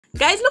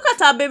Guys, look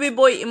at our baby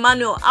boy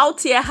Emmanuel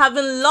out here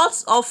having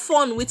lots of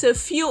fun with a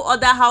few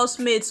other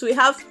housemates. We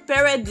have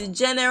Pere the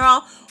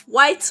General,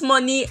 White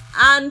Money,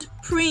 and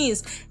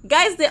Prince.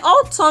 Guys, they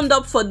all turned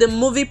up for the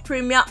movie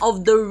premiere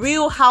of The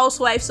Real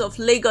Housewives of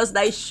Lagos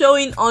that is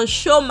showing on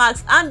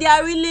Showmax, and they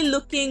are really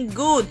looking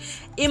good.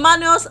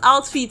 Emmanuel's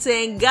outfit,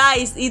 and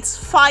guys, it's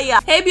fire.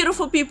 Hey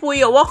beautiful people,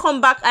 you're welcome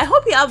back. I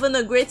hope you're having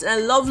a great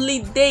and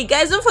lovely day.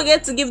 Guys, don't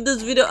forget to give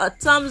this video a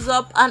thumbs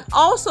up, and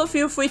also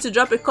feel free to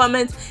drop a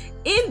comment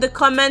in the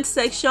comment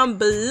section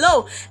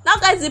below. Now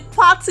guys, the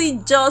party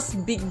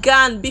just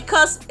began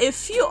because a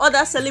few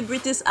other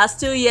celebrities are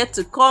still yet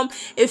to come,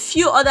 a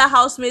few other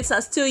housemates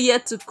are still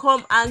yet to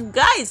come, and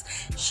guys,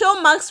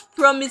 Showmax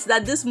promised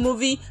that this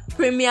movie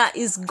premiere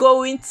is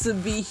going to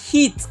be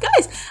hit,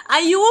 guys.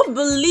 And you won't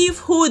believe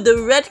who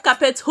the red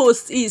carpet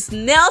host is.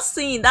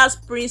 Nelson, that's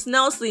Prince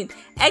Nelson,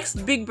 ex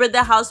Big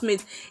Brother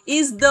housemate,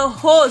 is the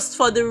host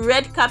for the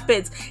red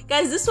carpet.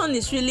 Guys, this one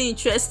is really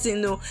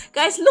interesting though.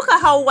 Guys, look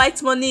at how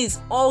White Money is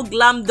all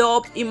glammed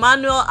up,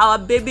 Emmanuel, our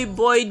baby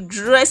boy,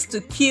 dressed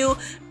to kill,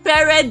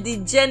 Pere the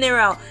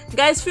General.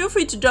 Guys, feel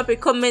free to drop a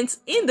comment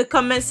in the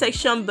comment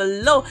section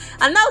below.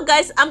 And now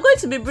guys, I'm going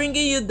to be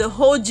bringing you the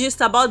whole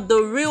gist about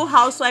The Real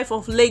Housewife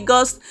of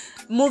Lagos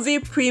movie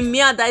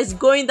premiere that is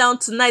going down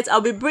tonight.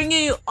 I'll be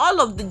bringing you all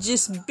of the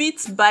gist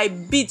bit by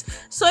bit,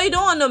 so you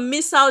don't want to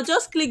miss out.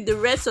 Just click the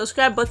red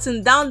subscribe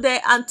button down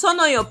there and turn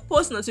on your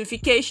post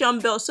notification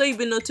bell so you'll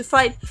be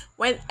notified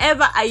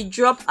whenever I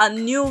drop a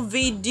new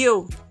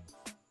video.